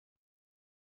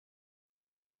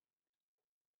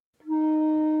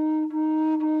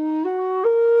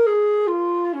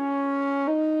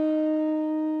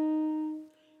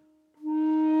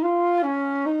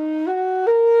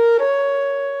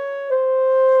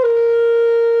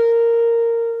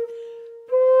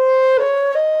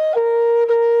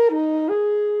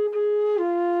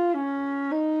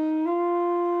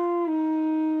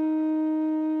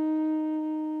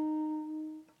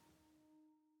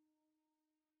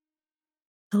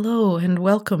Hello and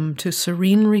welcome to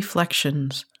Serene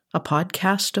Reflections, a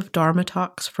podcast of Dharma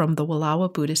talks from the Wallowa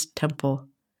Buddhist Temple.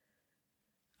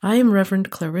 I am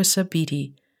Reverend Clairissa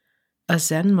Beatty, a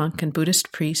Zen monk and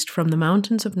Buddhist priest from the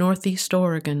mountains of Northeast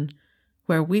Oregon,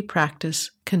 where we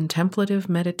practice contemplative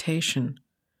meditation,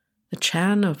 the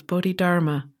Chan of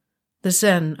Bodhidharma, the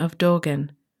Zen of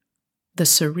Dōgen, the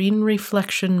Serene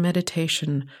Reflection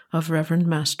meditation of Reverend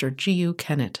Master G.U.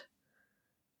 Kennett.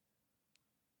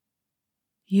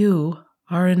 You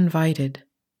are invited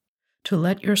to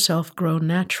let yourself grow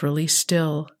naturally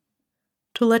still,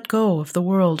 to let go of the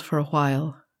world for a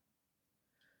while.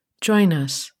 Join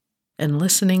us in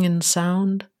listening in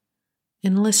sound,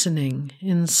 in listening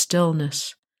in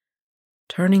stillness,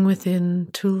 turning within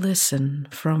to listen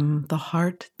from the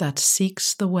heart that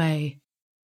seeks the way.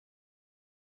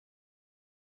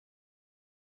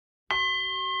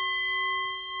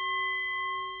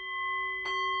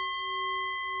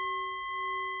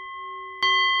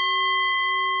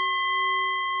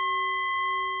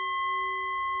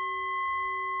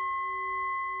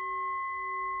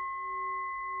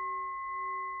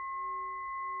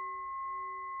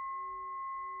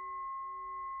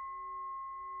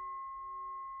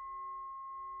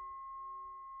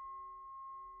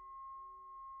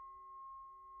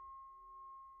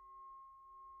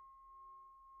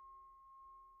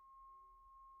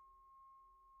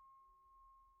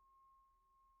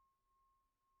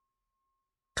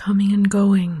 Coming and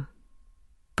going,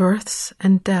 births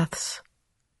and deaths,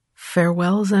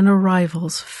 farewells and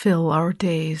arrivals fill our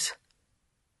days.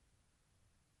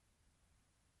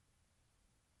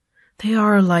 They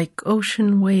are like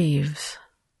ocean waves,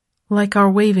 like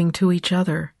our waving to each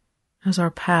other as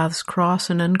our paths cross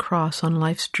and uncross on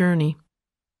life's journey.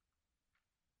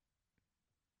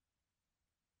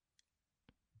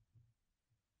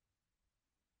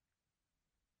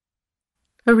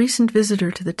 A recent visitor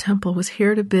to the temple was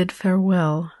here to bid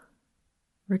farewell,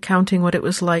 recounting what it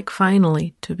was like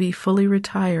finally to be fully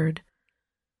retired,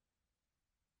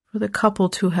 for the couple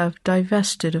to have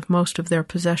divested of most of their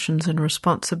possessions and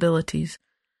responsibilities,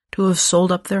 to have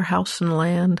sold up their house and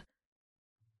land,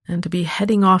 and to be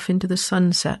heading off into the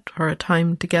sunset for a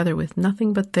time together with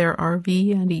nothing but their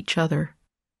RV and each other.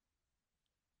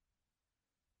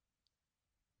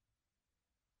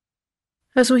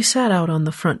 As we sat out on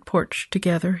the front porch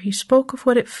together, he spoke of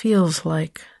what it feels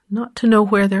like not to know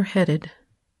where they're headed,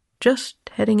 just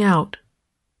heading out,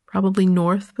 probably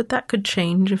north, but that could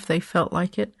change if they felt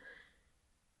like it.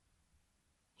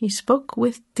 He spoke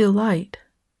with delight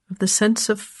of the sense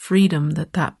of freedom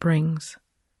that brings.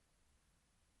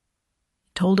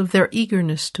 He told of their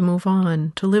eagerness to move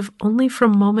on, to live only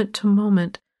from moment to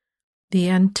moment, the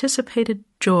anticipated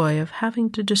joy of having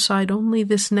to decide only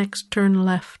this next turn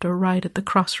left or right at the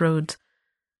crossroads,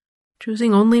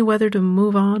 choosing only whether to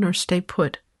move on or stay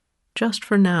put, just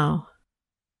for now.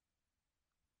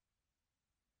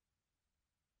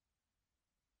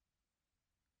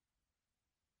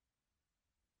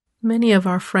 Many of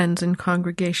our friends in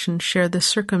congregation share the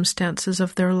circumstances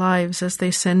of their lives as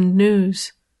they send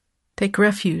news, take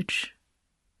refuge,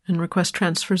 and request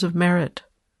transfers of merit.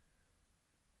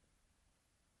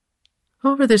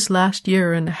 Over this last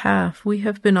year and a half, we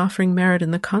have been offering merit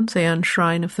in the Kanzeon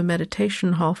shrine of the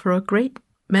meditation hall for a great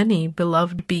many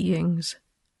beloved beings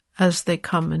as they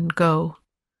come and go.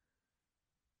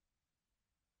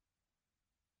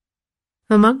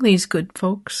 Among these good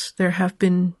folks, there have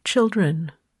been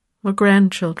children, or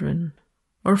grandchildren,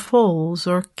 or foals,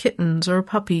 or kittens, or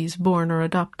puppies born or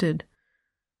adopted.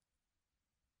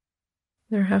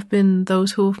 There have been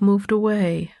those who have moved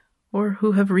away, or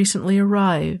who have recently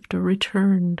arrived or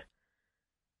returned.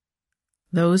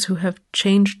 Those who have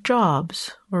changed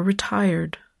jobs, or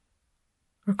retired,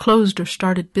 or closed or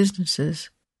started businesses.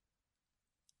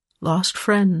 Lost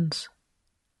friends,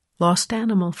 lost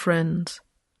animal friends,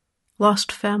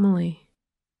 lost family.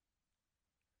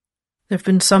 There have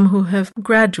been some who have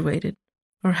graduated,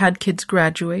 or had kids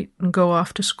graduate and go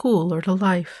off to school or to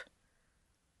life.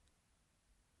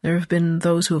 There have been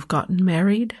those who have gotten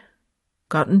married,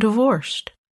 gotten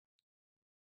divorced,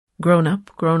 grown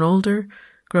up, grown older,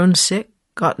 grown sick,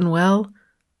 gotten well,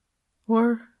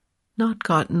 or not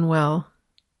gotten well,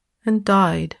 and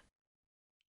died,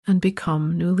 and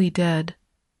become newly dead.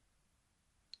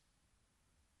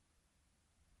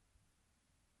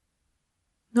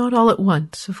 Not all at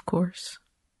once, of course.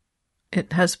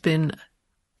 It has been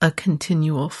a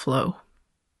continual flow.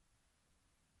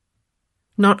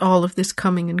 Not all of this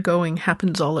coming and going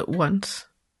happens all at once,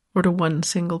 or to one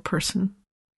single person.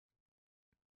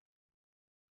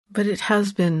 But it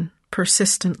has been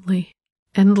persistently,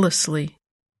 endlessly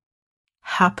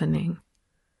happening.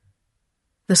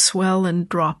 the swell and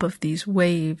drop of these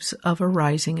waves of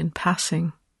arising and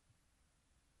passing.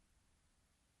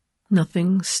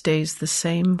 Nothing stays the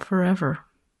same forever.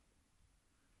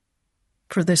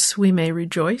 For this we may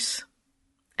rejoice,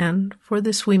 and for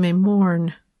this we may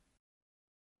mourn.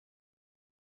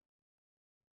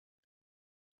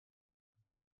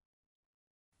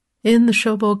 In the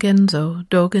Shōbōgenzō,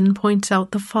 Dōgen points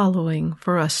out the following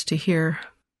for us to hear.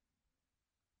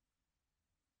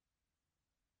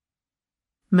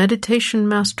 Meditation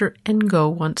Master Engo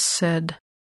once said,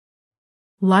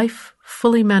 "Life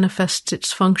fully manifests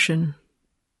its function,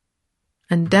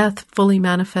 and death fully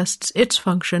manifests its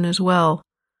function as well,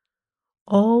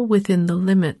 all within the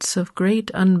limits of great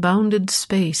unbounded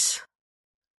space,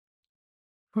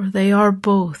 for they are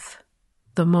both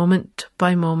the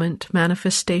moment-by-moment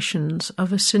manifestations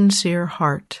of a sincere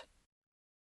heart."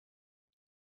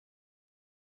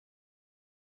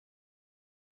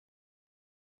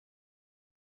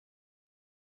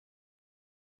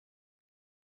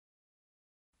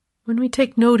 When we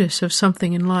take notice of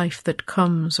something in life that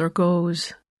comes or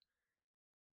goes,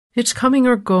 its coming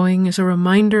or going is a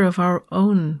reminder of our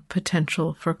own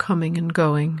potential for coming and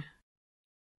going.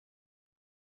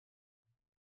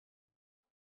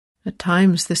 At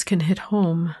times this can hit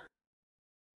home.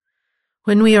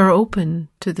 When we are open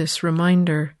to this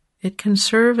reminder, it can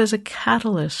serve as a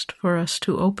catalyst for us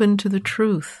to open to the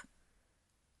truth,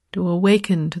 to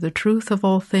awaken to the truth of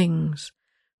all things,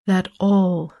 that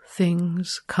all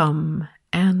things come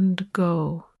and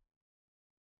go.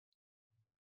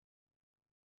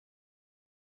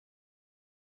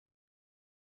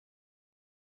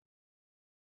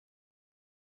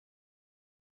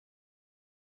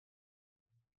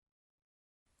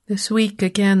 This week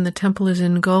again the temple is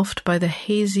engulfed by the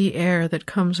hazy air that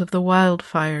comes of the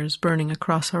wildfires burning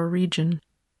across our region.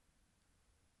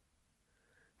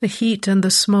 The heat and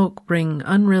the smoke bring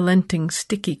unrelenting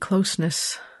sticky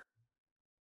closeness,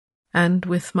 and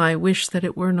with my wish that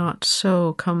it were not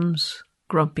so comes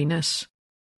grumpiness.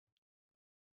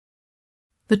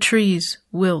 The trees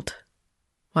wilt,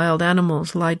 wild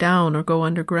animals lie down or go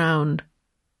underground,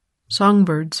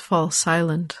 songbirds fall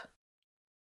silent.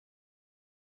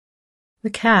 The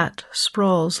cat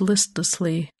sprawls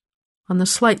listlessly on the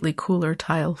slightly cooler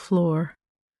tile floor.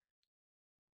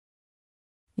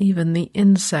 Even the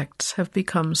insects have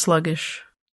become sluggish.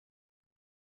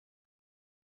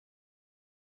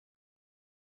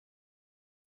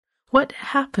 What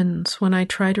happens when I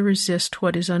try to resist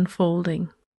what is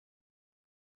unfolding?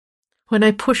 When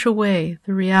I push away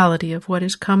the reality of what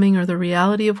is coming or the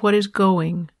reality of what is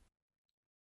going?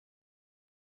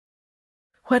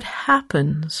 What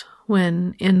happens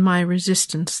when, in my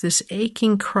resistance, this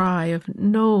aching cry of,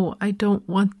 "No, I don't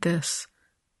want this,"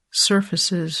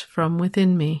 surfaces from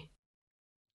within me?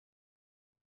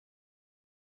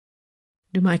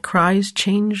 Do my cries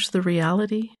change the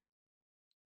reality?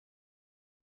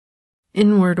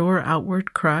 Inward or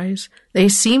outward cries, they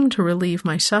seem to relieve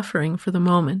my suffering for the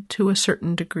moment to a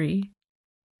certain degree.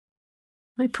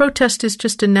 My protest is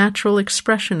just a natural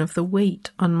expression of the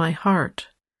weight on my heart.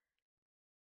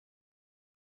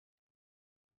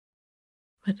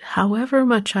 But however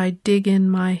much I dig in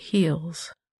my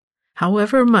heels,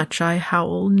 however much I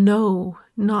howl, "No,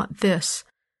 not this,"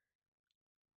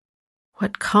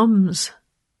 what comes,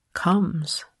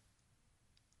 comes,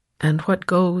 and what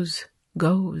goes,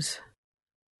 goes.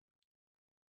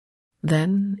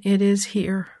 Then it is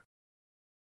here,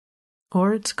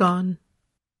 or it's gone.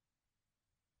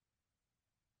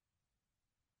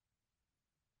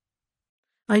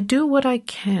 I do what I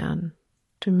can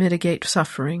to mitigate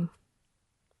suffering,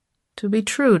 to be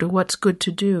true to what's good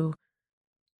to do,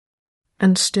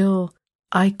 and still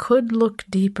I could look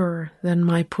deeper than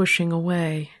my pushing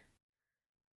away.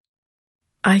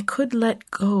 I could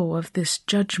let go of this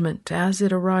judgment as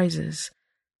it arises,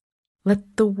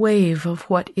 let the wave of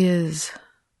what is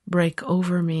break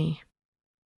over me.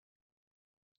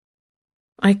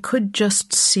 I could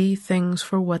just see things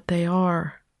for what they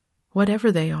are,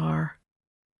 whatever they are.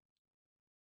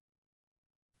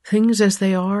 Things as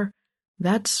they are,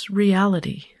 that's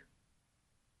reality.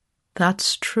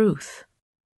 That's truth.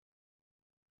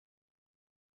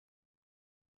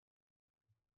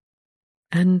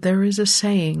 And there is a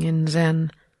saying in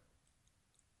Zen,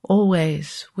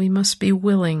 always we must be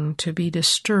willing to be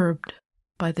disturbed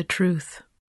by the truth.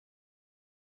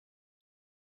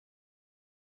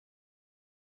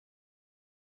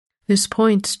 This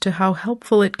points to how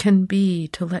helpful it can be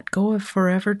to let go of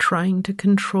forever trying to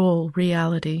control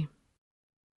reality.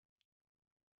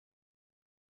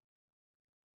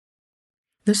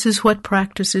 This is what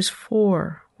practice is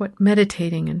for, what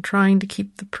meditating and trying to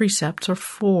keep the precepts are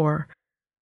for.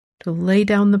 to lay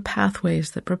down the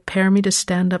pathways that prepare me to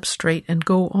stand up straight and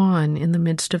go on in the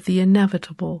midst of the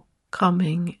inevitable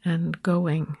coming and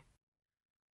going.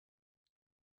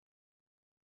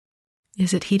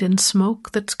 Is it heat and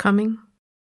smoke that's coming?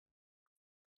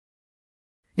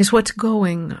 Is what's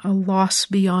going a loss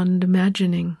beyond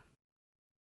imagining?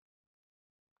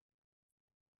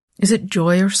 Is it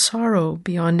joy or sorrow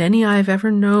beyond any I've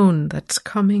ever known that's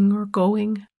coming or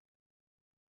going?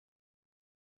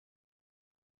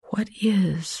 What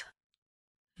is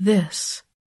this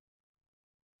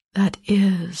that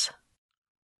is?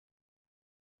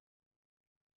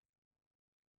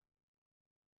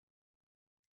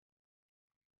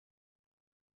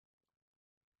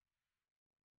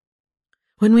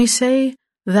 When we say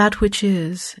that which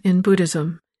is in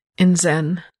Buddhism, in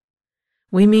Zen,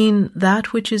 we mean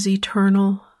that which is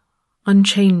eternal,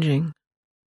 unchanging,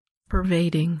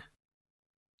 pervading.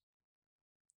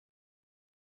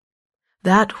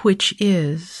 That which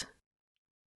is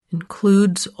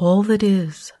includes all that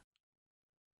is,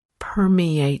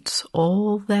 permeates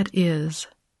all that is.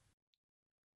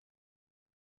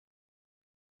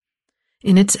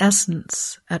 In its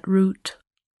essence, at root,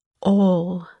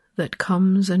 all that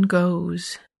comes and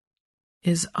goes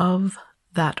is of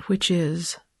that which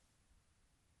is.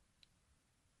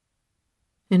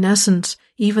 In essence,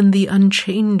 even the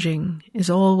unchanging is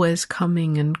always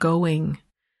coming and going.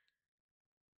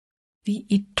 The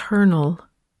eternal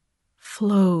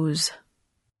flows.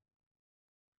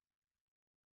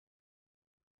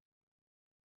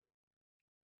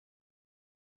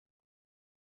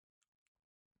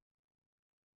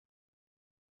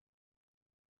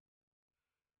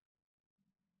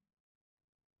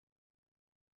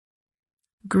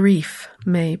 Grief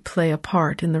may play a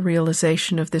part in the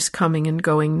realization of this coming and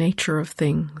going nature of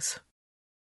things.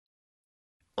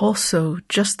 Also,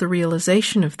 just the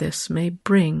realization of this may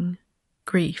bring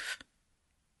grief.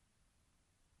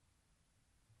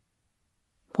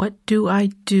 What do I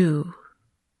do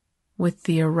with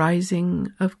the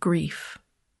arising of grief?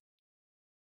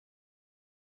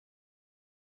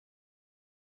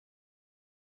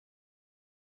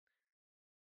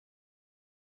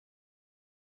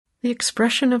 The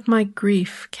expression of my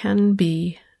grief can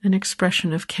be an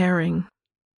expression of caring.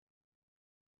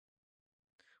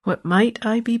 What might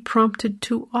I be prompted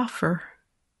to offer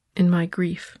in my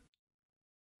grief?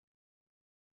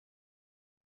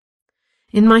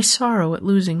 In my sorrow at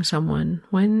losing someone,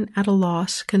 when at a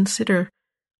loss, consider,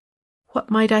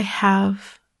 what might I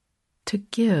have to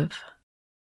give?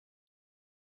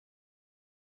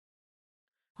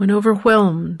 When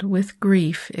overwhelmed with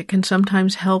grief, it can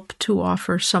sometimes help to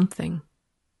offer something,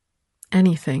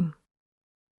 anything.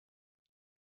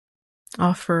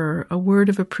 Offer a word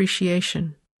of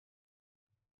appreciation.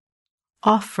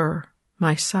 Offer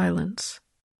my silence.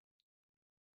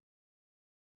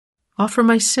 Offer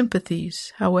my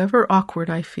sympathies, however awkward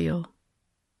I feel.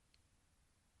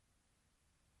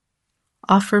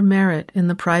 Offer merit in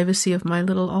the privacy of my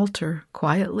little altar,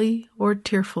 quietly or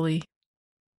tearfully.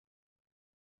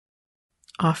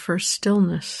 Offer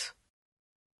stillness.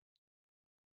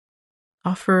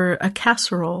 Offer a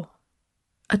casserole,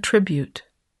 a tribute,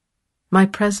 my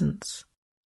presence.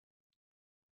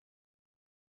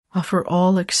 Offer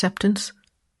all acceptance,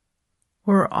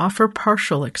 or offer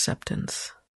partial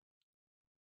acceptance.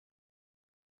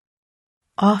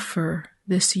 Offer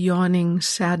this yawning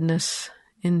sadness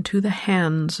into the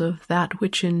hands of that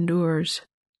which endures,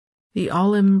 the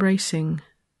all-embracing,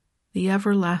 the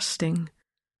everlasting,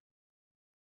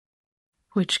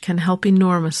 which can help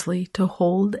enormously to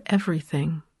hold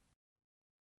everything.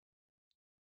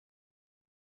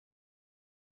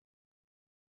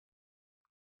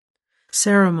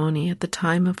 Ceremony at the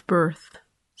time of birth,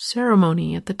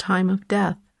 ceremony at the time of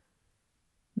death.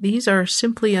 These are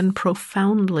simply and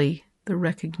profoundly the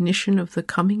recognition of the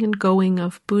coming and going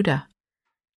of Buddha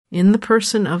in the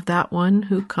person of that one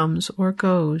who comes or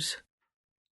goes.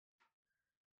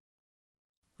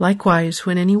 Likewise,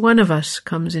 when any one of us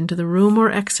comes into the room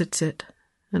or exits it,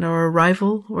 and our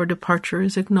arrival or departure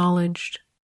is acknowledged,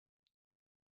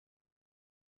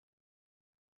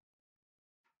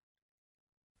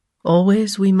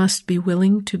 always we must be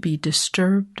willing to be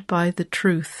disturbed by the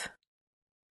truth.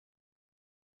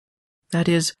 That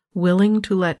is, willing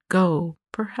to let go,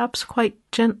 perhaps quite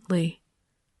gently,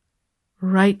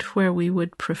 right where we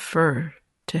would prefer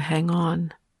to hang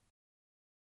on.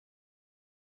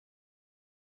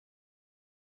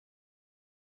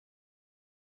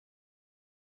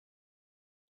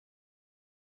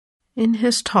 In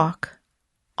his talk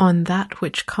on that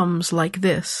which comes like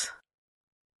this,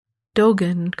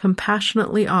 Dōgen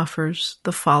compassionately offers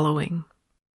the following.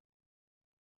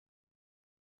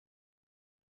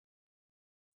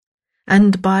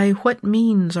 And by what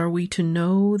means are we to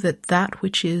know that that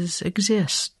which is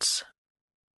exists?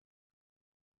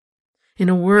 In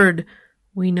a word,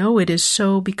 we know it is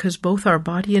so because both our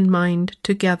body and mind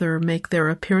together make their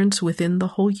appearance within the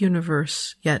whole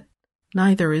universe, yet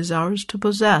neither is ours to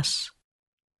possess.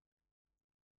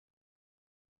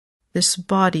 This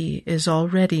body is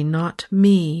already not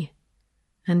me,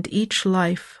 and each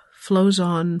life flows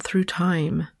on through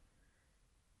time.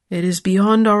 It is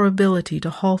beyond our ability to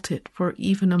halt it for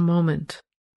even a moment.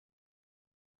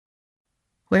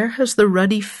 Where has the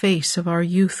ruddy face of our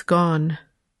youth gone?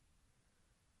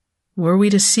 Were we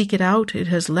to seek it out, it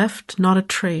has left not a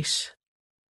trace.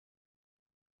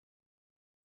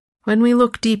 When we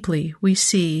look deeply, we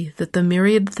see that the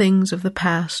myriad things of the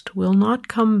past will not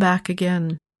come back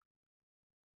again.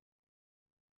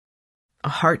 A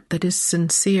heart that is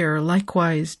sincere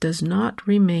likewise does not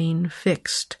remain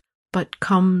fixed, but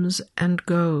comes and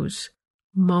goes,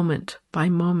 moment by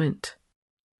moment.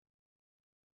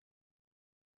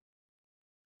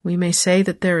 We may say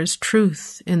that there is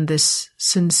truth in this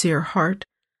sincere heart,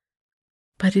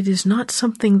 but it is not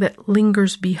something that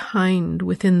lingers behind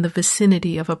within the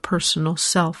vicinity of a personal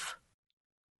self.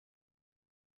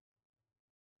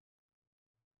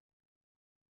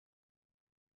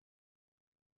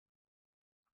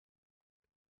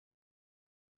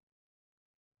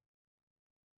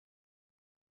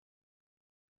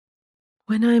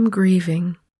 When I am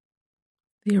grieving,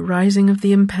 the arising of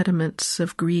the impediments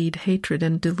of greed, hatred,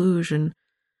 and delusion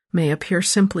may appear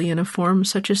simply in a form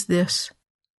such as this: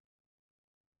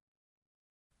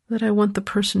 that I want the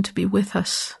person to be with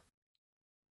us,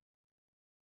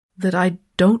 that I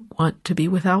don't want to be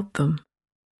without them,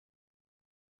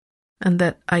 and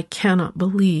that I cannot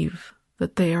believe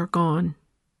that they are gone.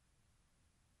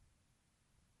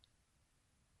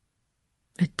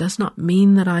 It does not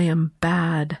mean that I am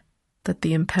bad that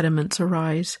the impediments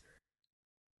arise.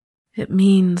 It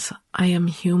means I am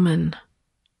human.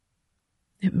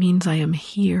 It means I am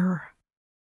here.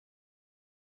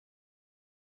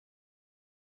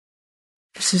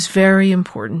 This is very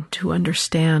important to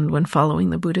understand when following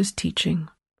the Buddha's teaching.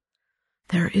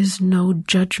 There is no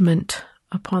judgment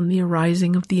upon the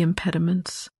arising of the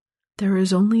impediments. There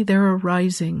is only their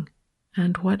arising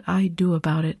and what I do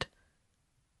about it,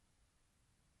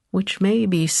 which may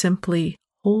be simply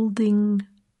holding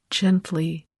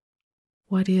gently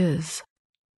what is.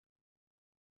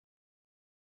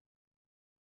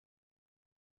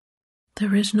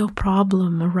 There is no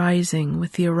problem arising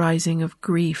with the arising of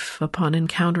grief upon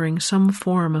encountering some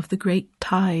form of the great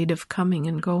tide of coming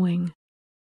and going.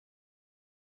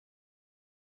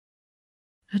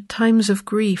 At times of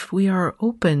grief, we are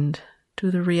opened to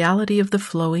the reality of the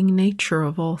flowing nature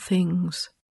of all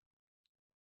things.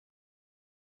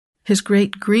 His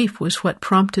great grief was what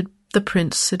prompted the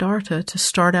Prince Siddhartha to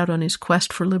start out on his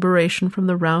quest for liberation from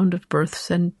the round of births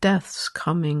and deaths,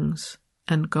 comings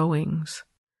and goings.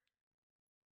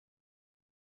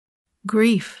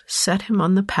 Grief set him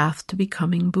on the path to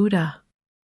becoming Buddha.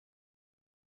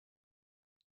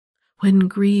 When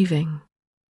grieving,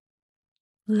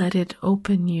 let it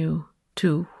open you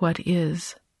to what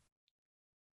is.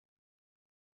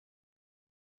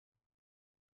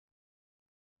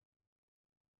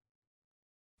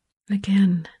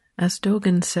 Again, as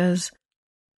Dōgen says,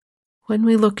 when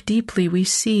we look deeply, we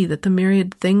see that the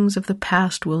myriad things of the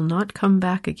past will not come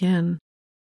back again.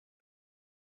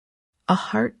 A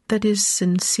heart that is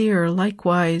sincere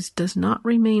likewise does not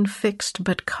remain fixed,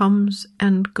 but comes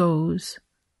and goes,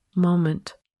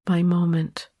 moment by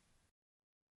moment.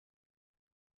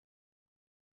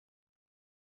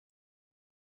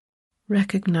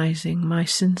 Recognizing my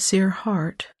sincere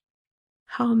heart,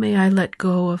 how may I let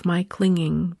go of my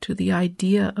clinging to the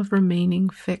idea of remaining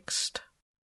fixed?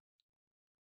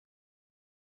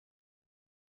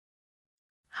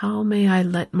 How may I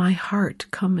let my heart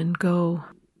come and go?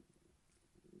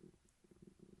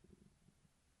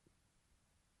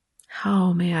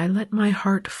 How may I let my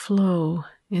heart flow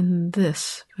in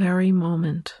this very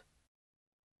moment?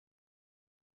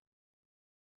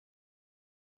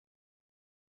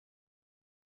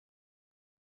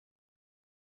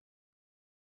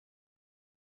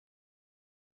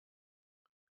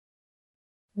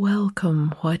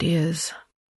 Welcome what is.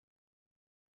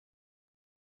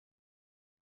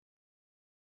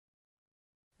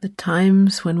 The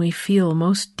times when we feel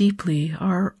most deeply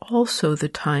are also the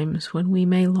times when we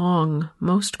may long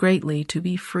most greatly to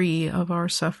be free of our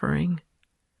suffering.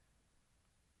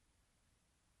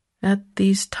 At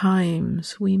these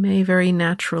times we may very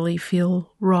naturally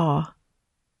feel raw,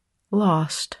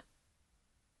 lost,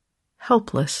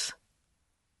 helpless,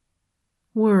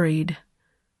 worried,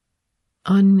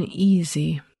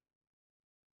 uneasy,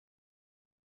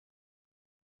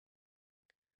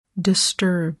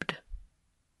 disturbed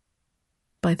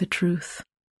by the truth.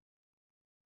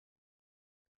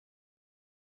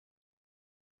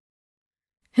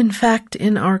 In fact,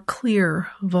 in our clear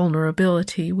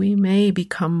vulnerability, we may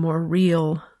become more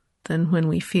real than when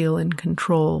we feel in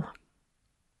control.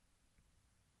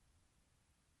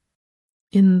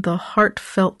 In the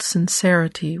heartfelt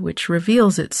sincerity which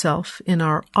reveals itself in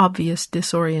our obvious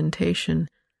disorientation,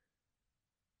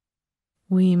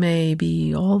 we may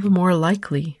be all the more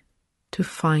likely to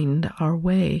find our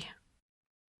way.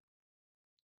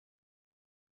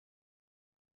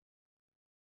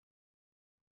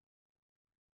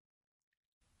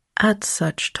 At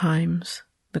such times,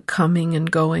 the coming and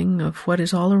going of what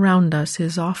is all around us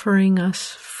is offering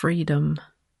us freedom.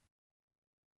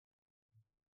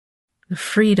 The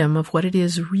freedom of what it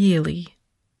is really,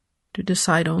 to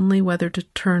decide only whether to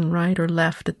turn right or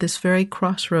left at this very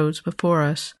crossroads before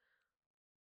us,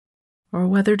 or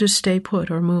whether to stay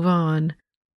put or move on,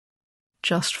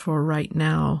 just for right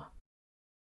now.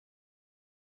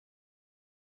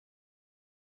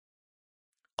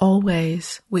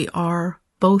 Always we are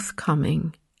both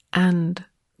coming and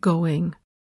going.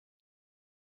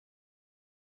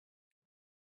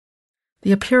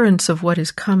 The appearance of what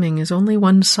is coming is only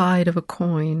one side of a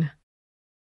coin.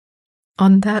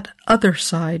 On that other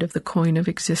side of the coin of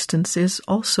existence is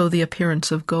also the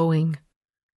appearance of going,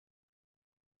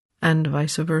 and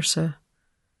vice versa.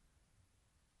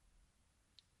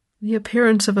 The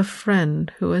appearance of a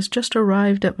friend who has just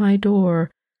arrived at my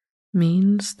door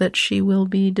means that she will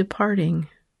be departing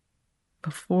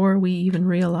before we even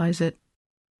realize it.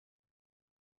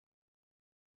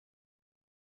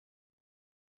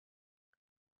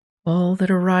 All that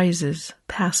arises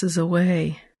passes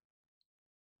away.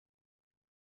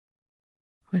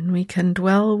 When we can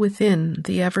dwell within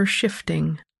the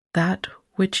ever-shifting that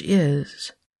which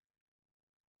is,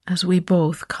 as we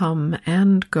both come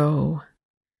and go,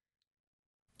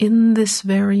 in this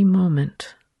very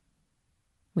moment,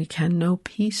 we can know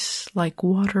peace like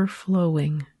water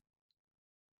flowing.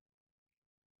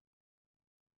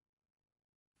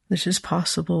 This is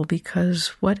possible because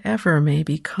whatever may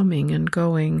be coming and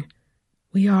going,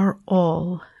 we are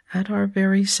all at our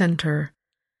very center,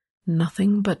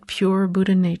 nothing but pure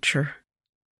Buddha nature,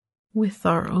 with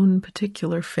our own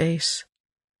particular face,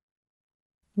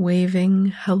 waving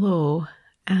hello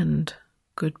and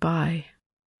goodbye.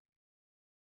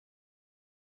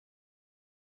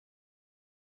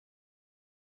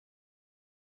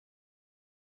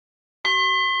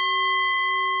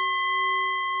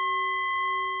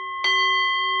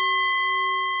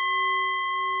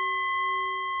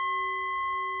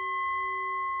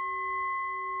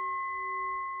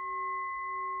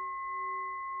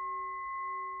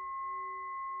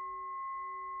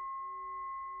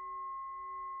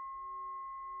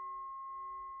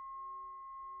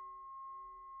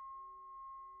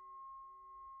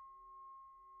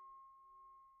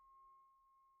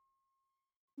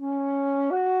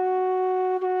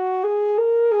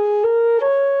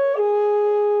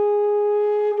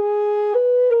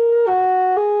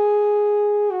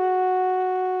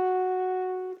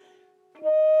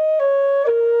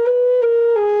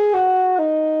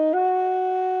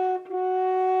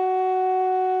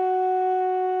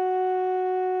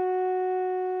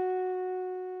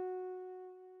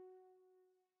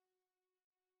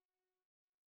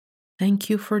 Thank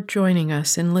you for joining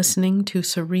us in listening to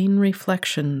Serene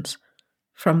Reflections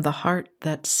from the Heart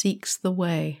that Seeks the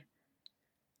Way.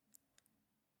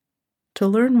 To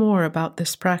learn more about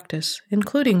this practice,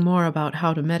 including more about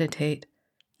how to meditate,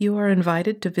 you are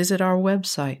invited to visit our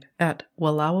website at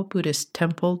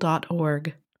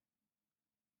walawabuddhisttemple.org.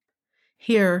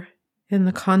 Here, in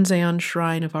the Kanzeon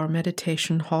shrine of our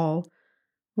meditation hall,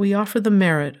 we offer the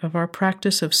merit of our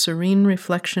practice of serene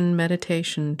reflection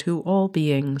meditation to all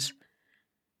beings,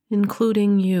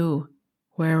 including you,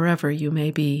 wherever you may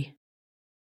be.